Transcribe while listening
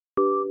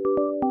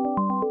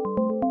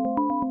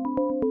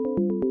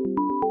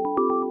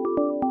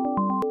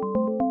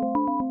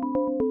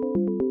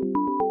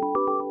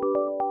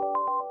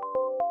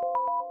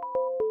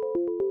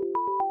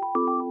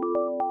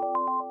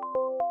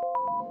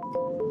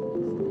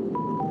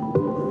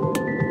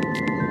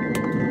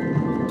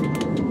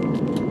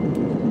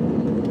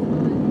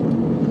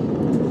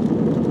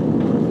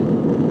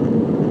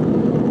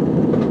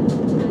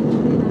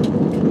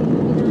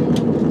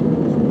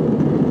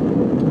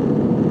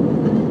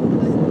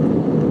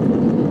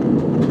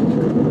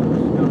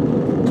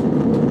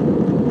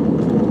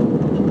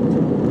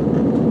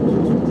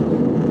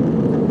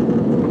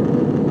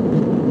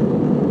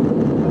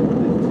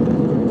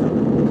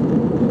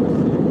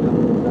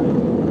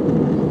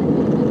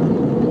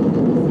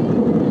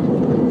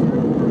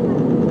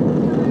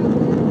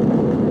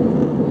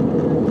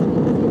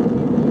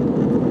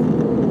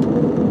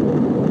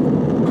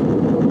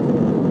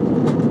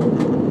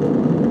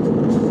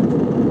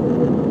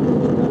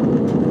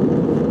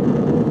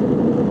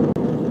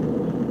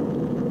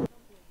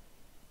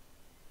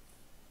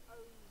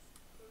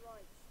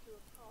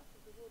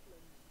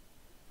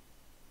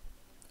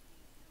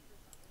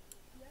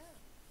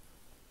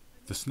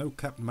The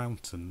snow-capped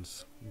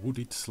mountains,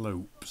 wooded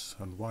slopes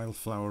and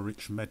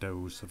wildflower-rich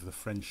meadows of the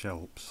French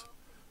Alps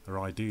are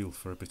ideal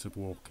for a bit of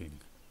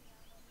walking,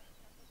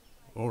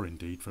 or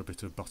indeed for a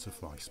bit of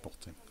butterfly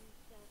spotting.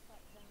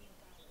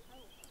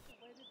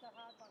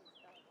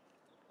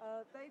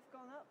 They've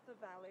gone up the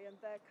valley and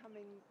they're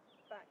coming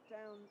back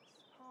down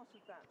part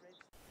of that ridge.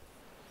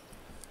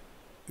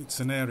 It's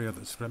an area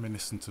that's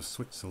reminiscent of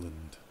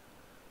Switzerland,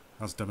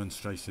 as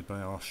demonstrated by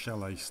our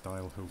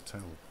chalet-style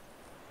hotel.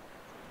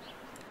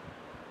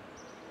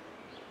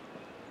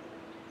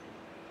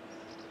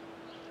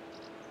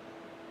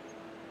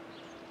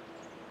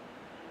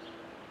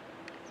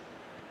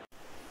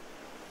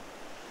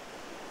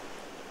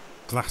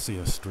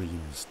 Glacier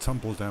streams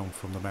tumble down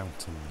from the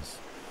mountains.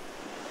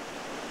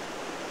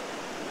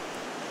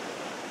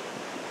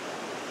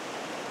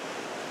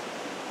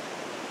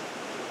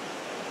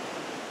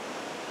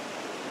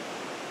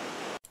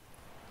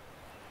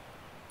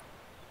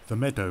 The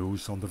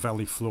meadows on the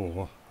valley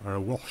floor are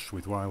awash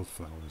with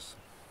wildflowers.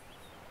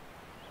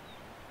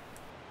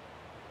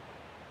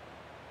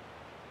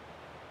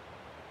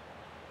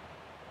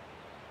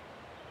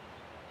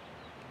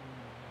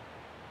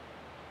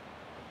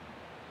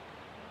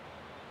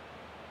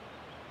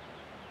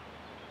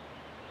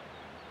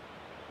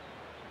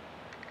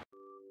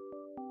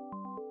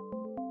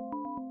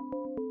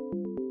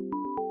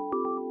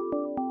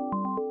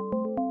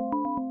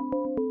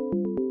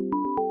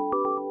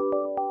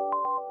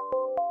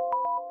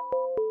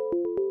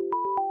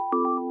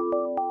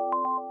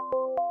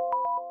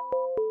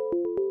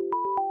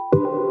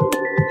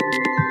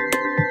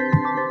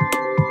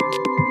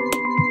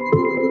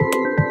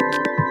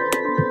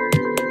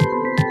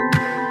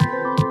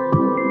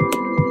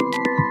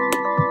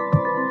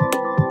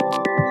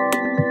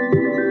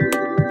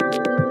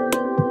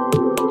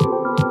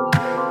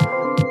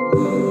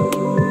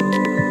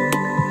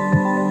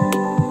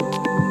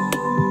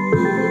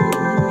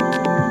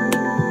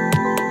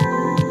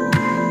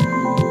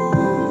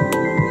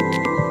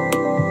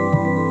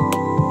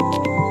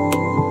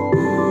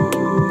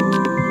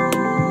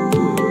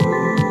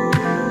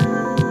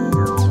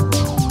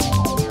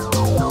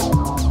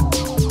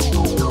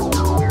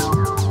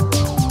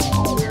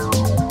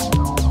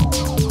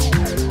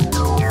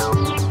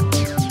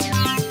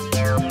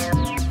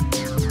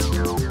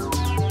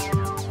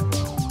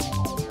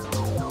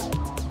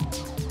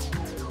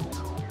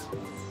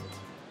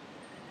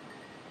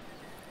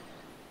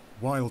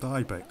 Wild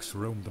ibex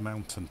roam the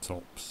mountain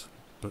tops,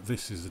 but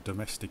this is a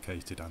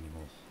domesticated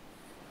animal.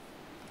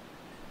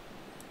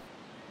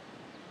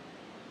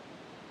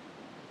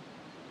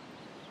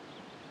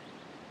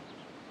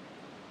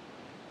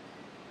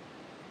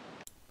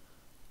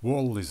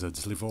 Wall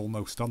lizards live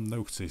almost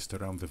unnoticed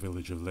around the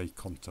village of Les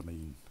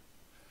Contamines,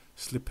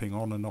 slipping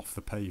on and off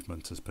the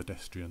pavement as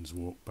pedestrians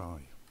walk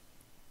by.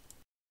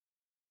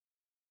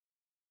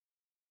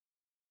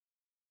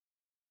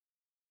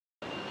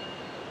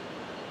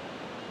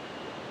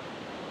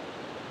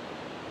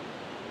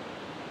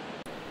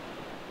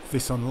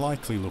 This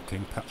unlikely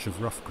looking patch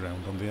of rough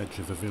ground on the edge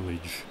of the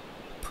village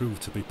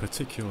proved to be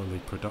particularly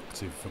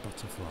productive for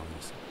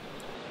butterflies.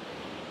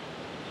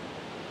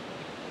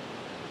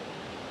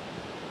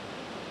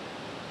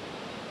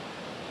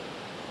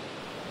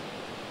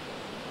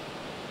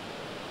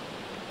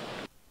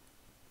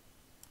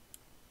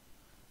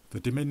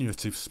 The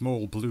diminutive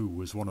small blue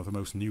was one of the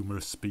most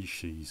numerous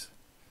species.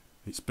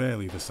 It's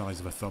barely the size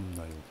of a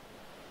thumbnail.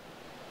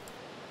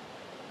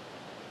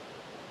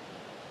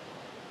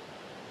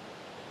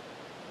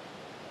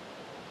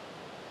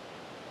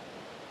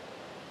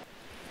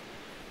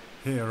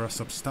 Here a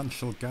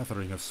substantial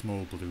gathering of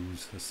small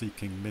blues are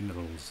seeking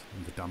minerals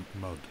in the damp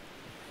mud.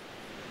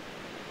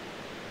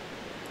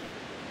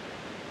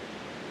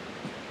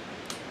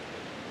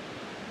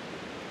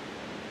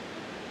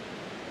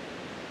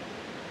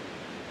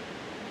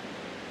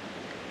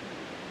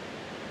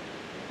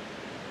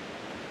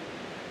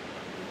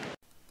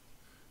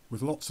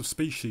 With lots of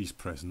species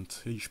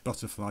present, each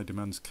butterfly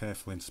demands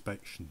careful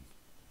inspection.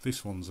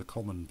 This one's a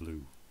common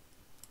blue.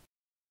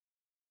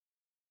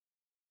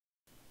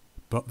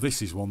 But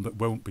this is one that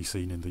won't be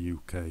seen in the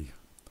UK.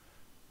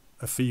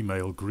 A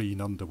female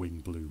green-underwing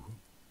blue.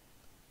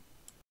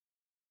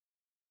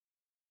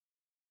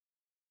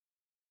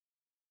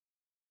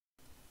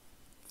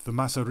 The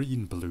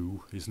Mazarine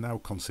blue is now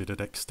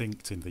considered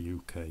extinct in the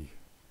UK.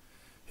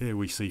 Here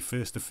we see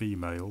first a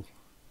female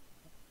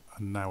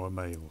and now a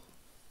male.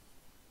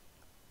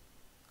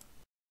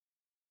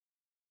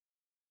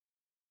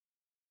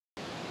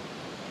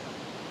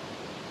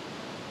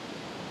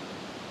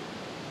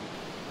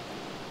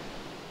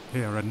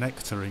 Here a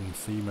nectaring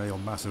female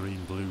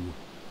Mazarine blue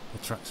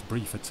attracts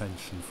brief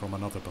attention from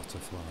another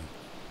butterfly.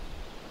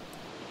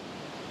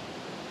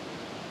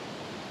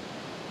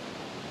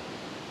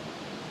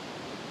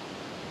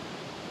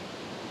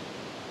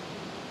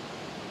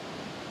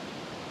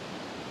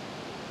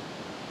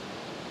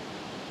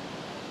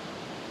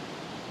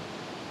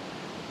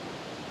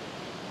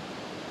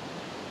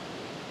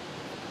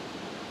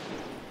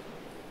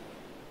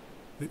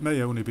 It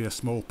may only be a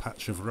small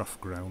patch of rough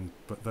ground,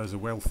 but there's a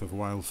wealth of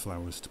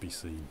wildflowers to be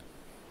seen.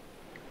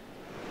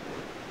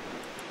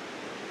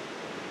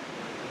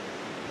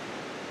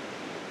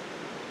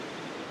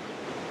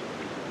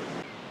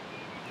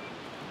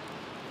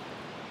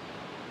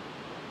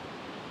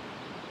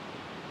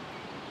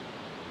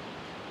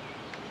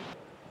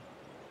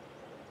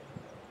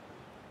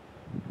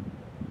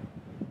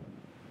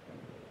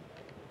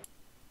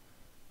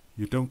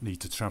 You don't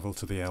need to travel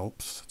to the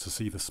Alps to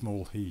see the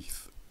small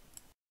heath,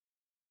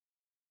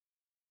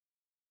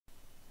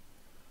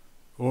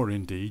 or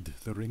indeed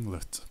the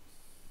ringlet.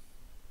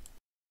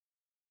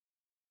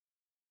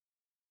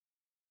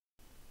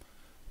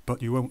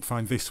 But you won't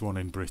find this one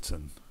in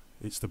Britain.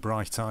 It's the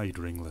bright-eyed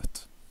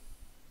ringlet.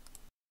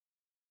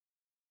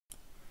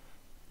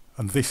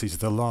 And this is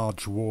the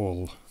large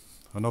wall,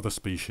 another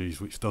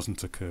species which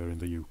doesn't occur in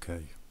the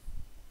UK.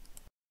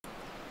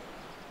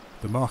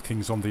 The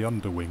markings on the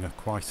underwing are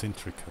quite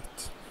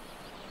intricate.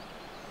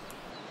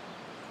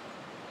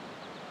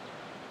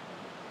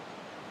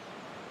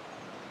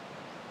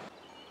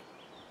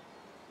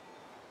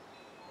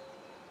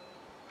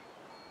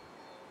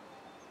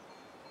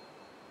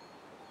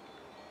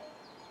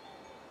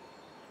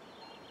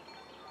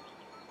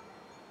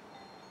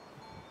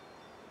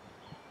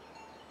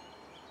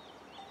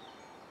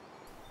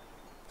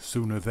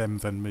 Sooner them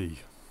than me.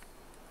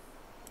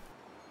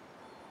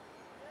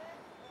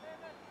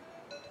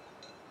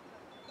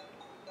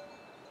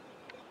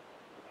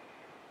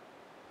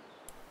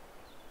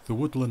 The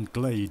woodland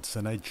glades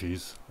and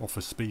edges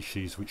offer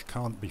species which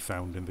can't be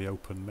found in the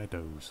open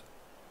meadows.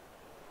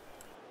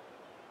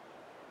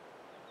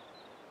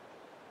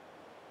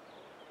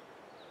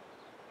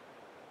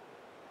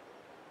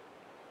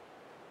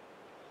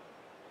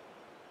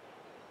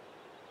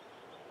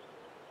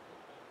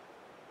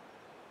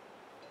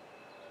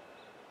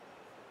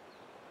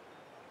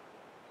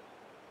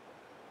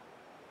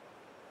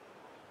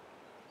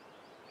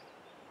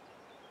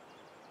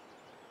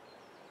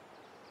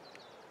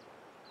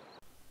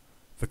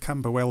 The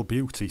Camberwell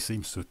Beauty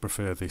seems to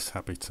prefer this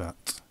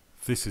habitat.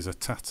 This is a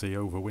tatty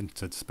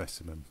overwintered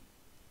specimen.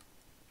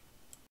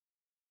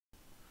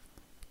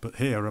 But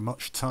here a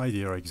much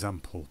tidier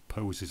example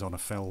poses on a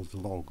felled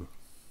log.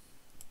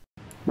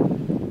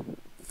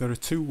 There are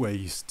two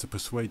ways to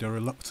persuade a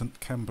reluctant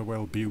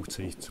Camberwell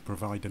Beauty to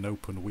provide an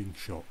open wing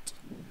shot.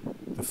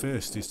 The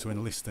first is to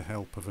enlist the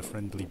help of a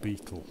friendly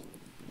beetle.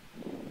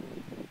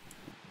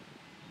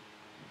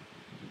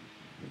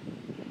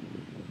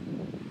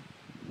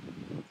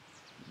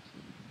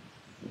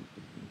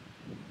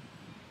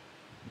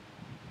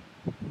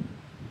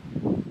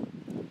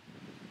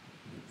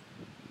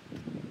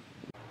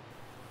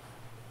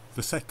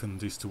 The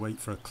second is to wait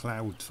for a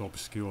cloud to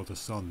obscure the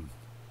sun,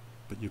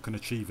 but you can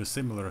achieve a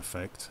similar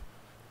effect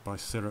by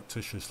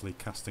surreptitiously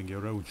casting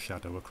your own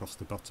shadow across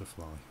the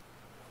butterfly.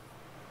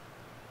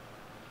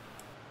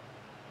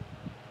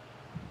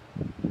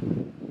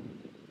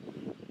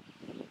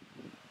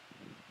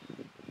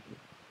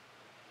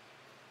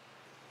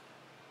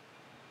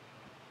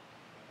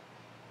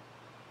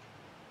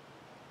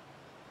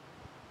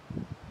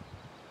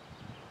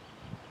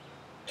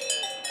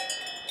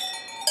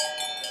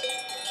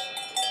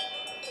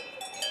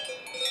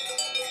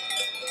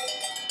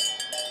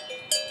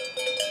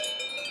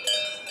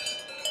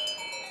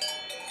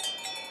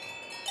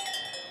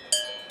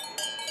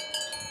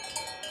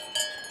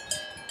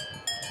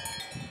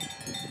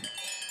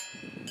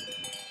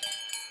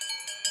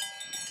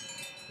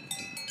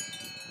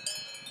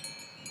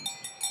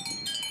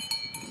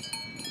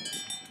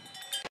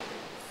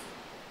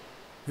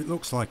 It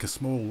looks like a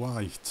small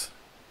white,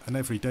 an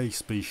everyday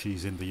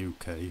species in the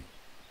UK,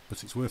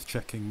 but it's worth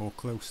checking more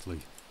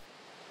closely.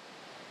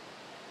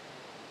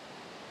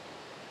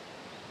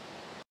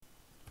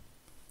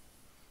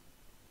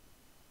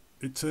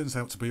 It turns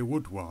out to be a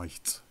wood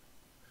white,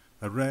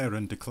 a rare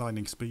and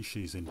declining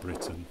species in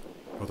Britain,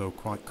 although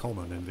quite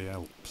common in the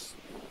Alps.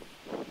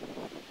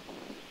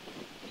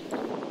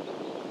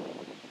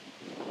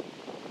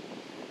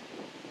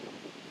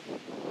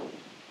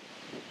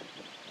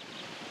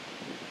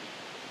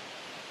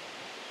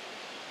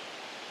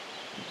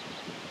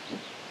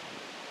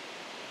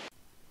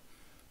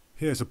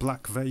 Here's a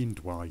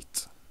black-veined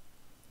white,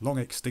 long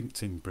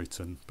extinct in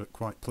Britain but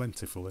quite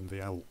plentiful in the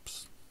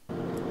Alps.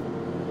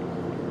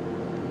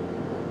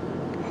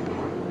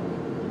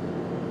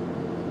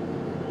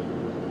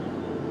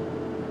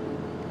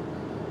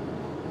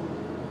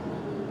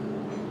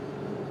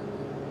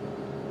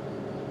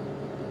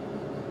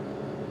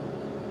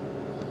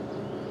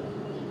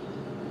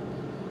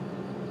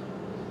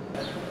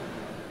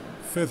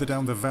 Further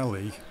down the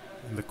valley,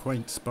 in the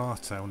quaint spa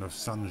town of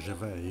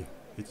Saint-Gervais,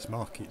 it's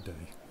market day.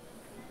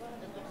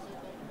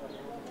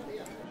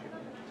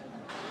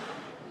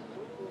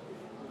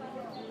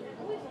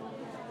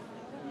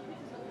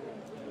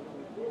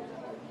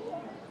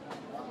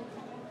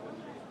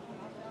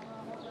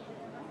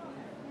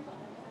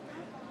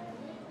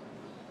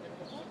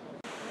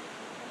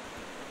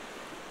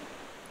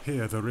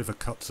 Here the river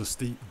cuts a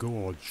steep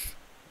gorge,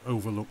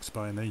 overlooked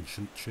by an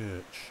ancient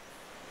church.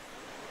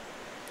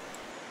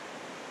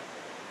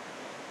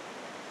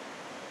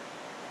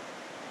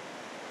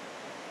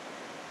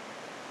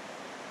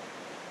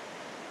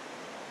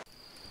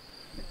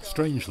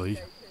 Strangely,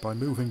 by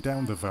moving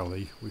down the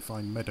valley we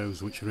find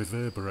meadows which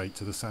reverberate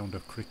to the sound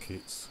of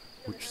crickets,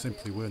 which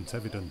simply weren't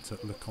evident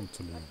at Les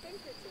Contamines.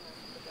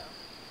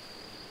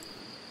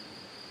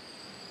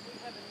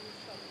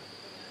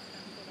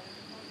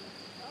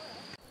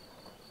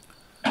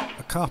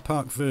 A car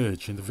park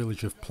verge in the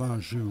village of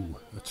Plaine-Joux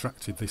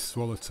attracted this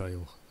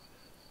swallowtail,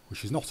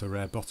 which is not a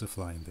rare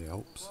butterfly in the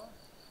Alps.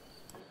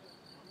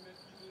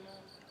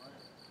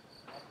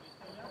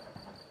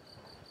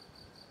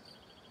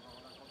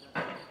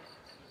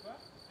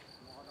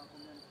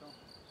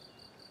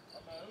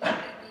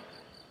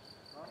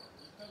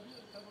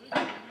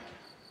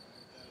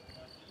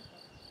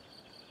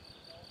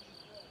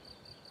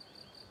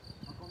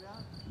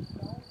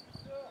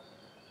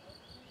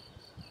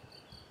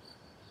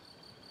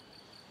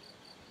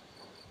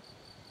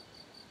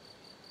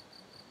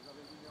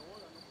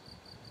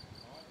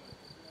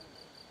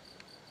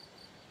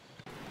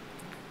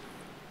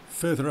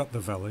 Further up the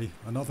valley,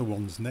 another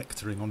one's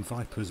nectaring on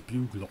viper's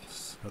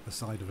bugloss at the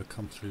side of a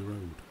country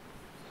road.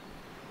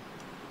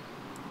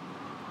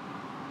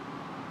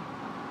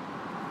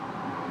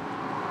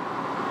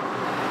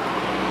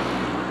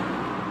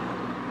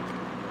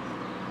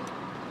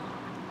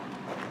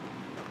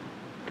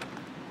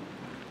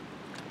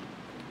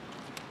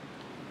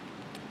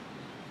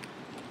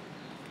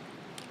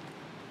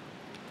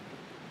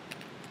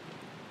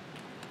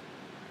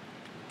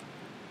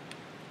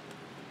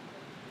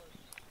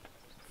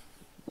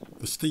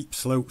 The steep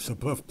slopes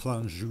above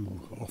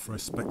Plaine-Joux offer a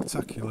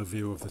spectacular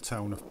view of the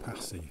town of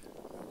Passy.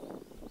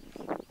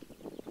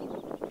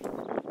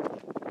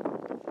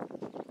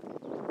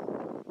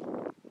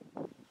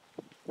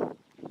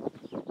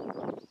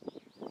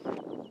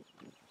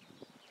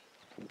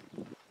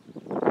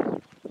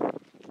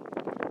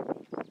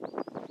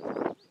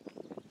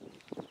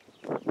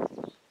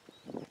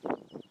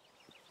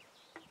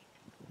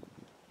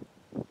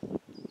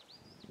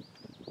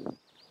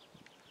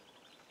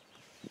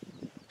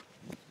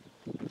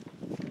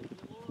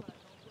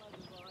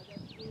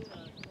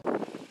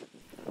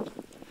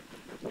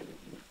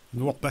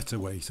 And what better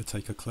way to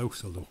take a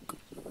closer look?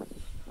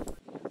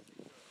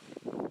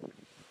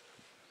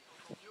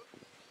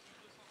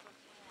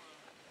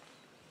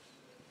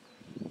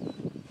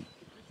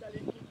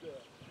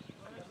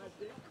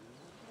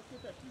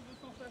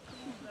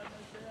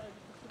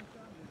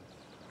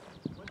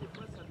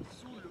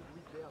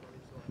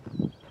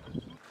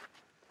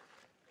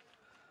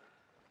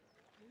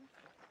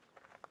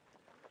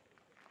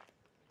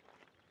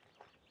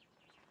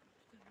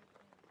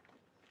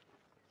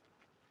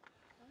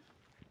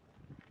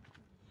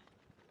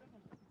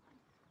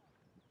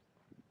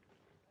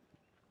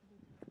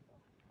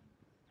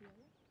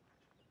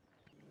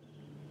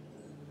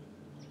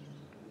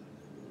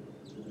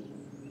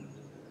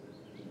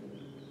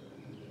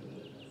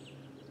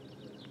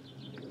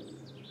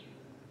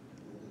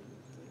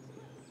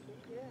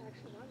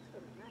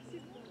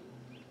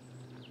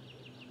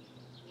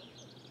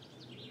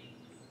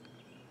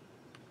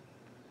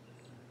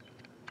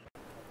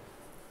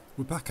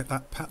 We're back at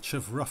that patch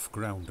of rough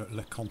ground at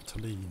Les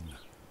Contamines,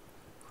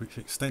 which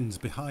extends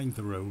behind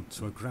the road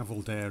to a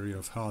gravelled area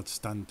of hard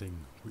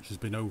standing which has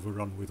been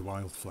overrun with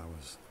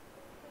wildflowers.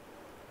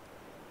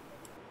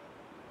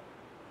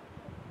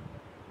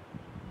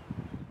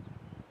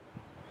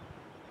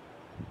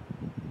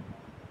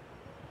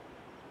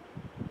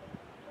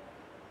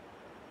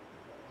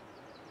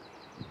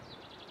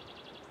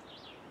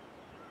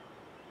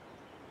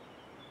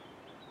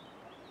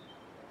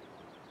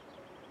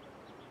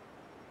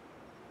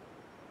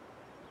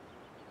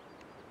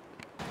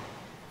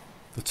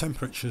 The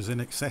temperature's in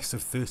excess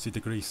of 30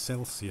 degrees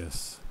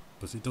Celsius,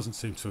 but it doesn't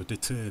seem to have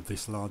deterred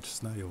this large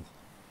snail.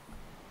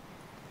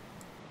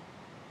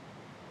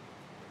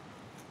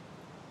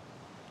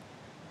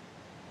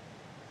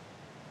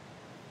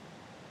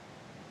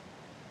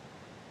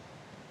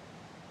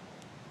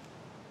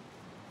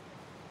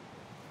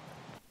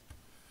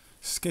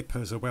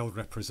 Skippers are well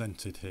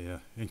represented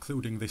here,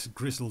 including this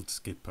grizzled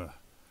skipper,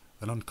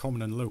 an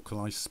uncommon and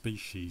localised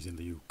species in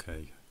the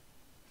UK.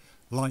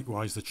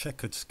 Likewise the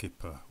checkered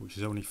skipper, which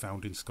is only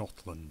found in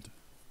Scotland,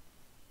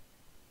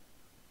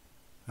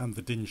 and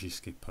the dingy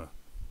skipper.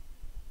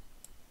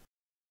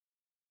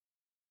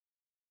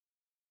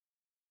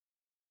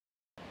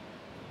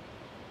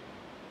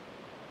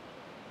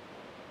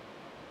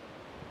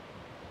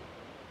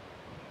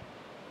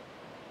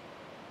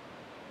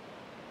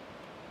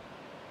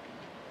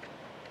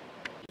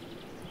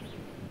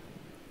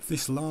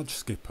 This large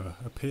skipper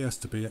appears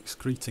to be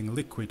excreting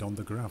liquid on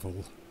the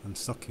gravel and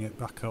sucking it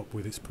back up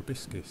with its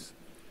proboscis.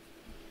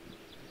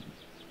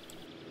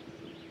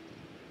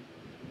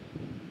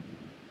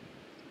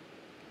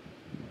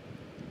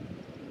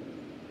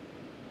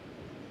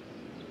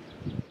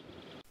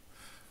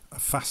 A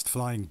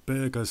fast-flying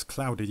Berger's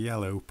clouded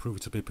yellow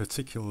proved to be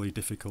particularly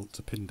difficult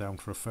to pin down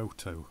for a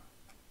photo.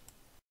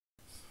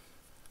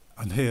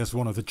 And here's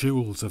one of the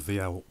jewels of the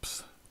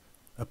Alps,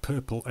 a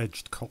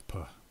purple-edged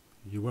copper.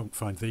 You won't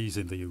find these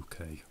in the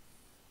UK.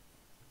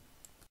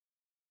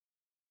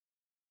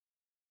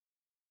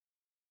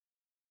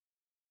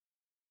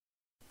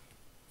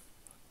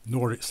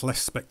 nor its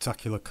less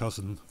spectacular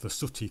cousin, the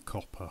sooty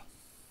copper.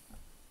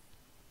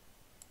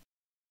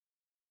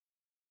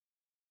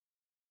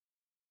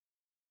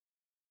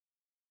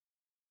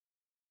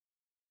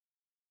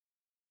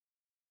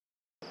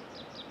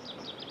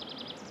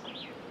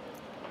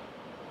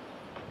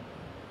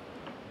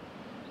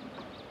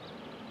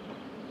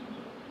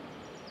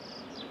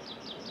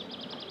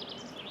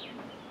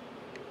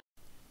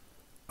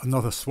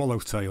 Another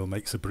swallowtail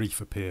makes a brief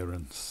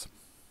appearance.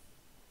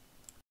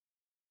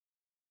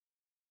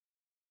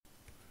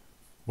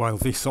 While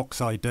this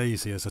ox-eye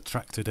daisy has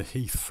attracted a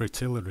heath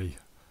fritillary,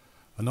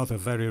 another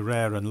very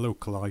rare and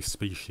localised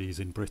species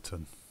in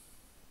Britain.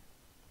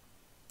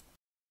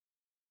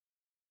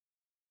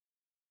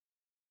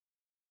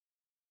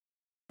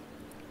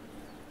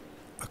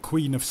 A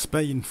Queen of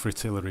Spain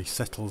fritillary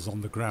settles on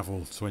the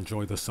gravel to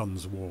enjoy the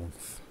sun's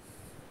warmth.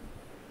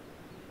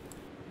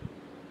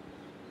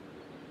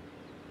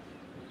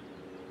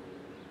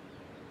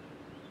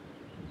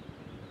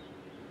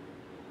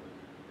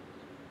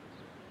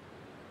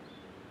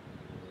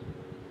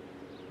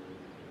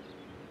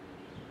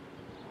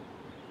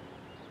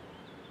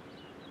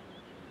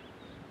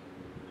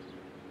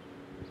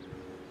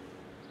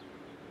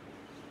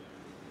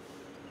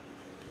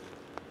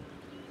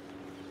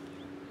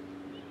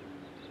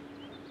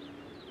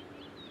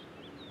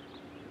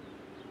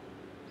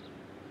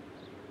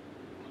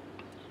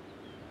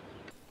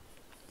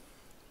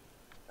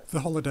 The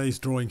holiday's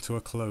drawing to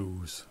a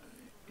close.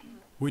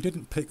 We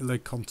didn't pick Les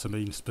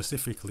Contamines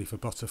specifically for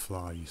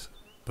butterflies,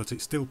 but it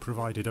still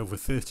provided over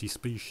 30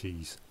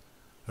 species,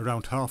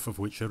 around half of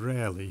which are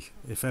rarely,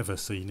 if ever,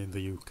 seen in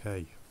the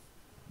UK.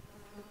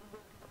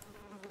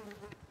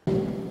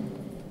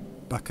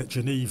 Back at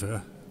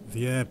Geneva,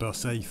 the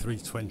Airbus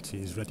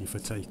A320 is ready for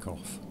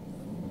takeoff.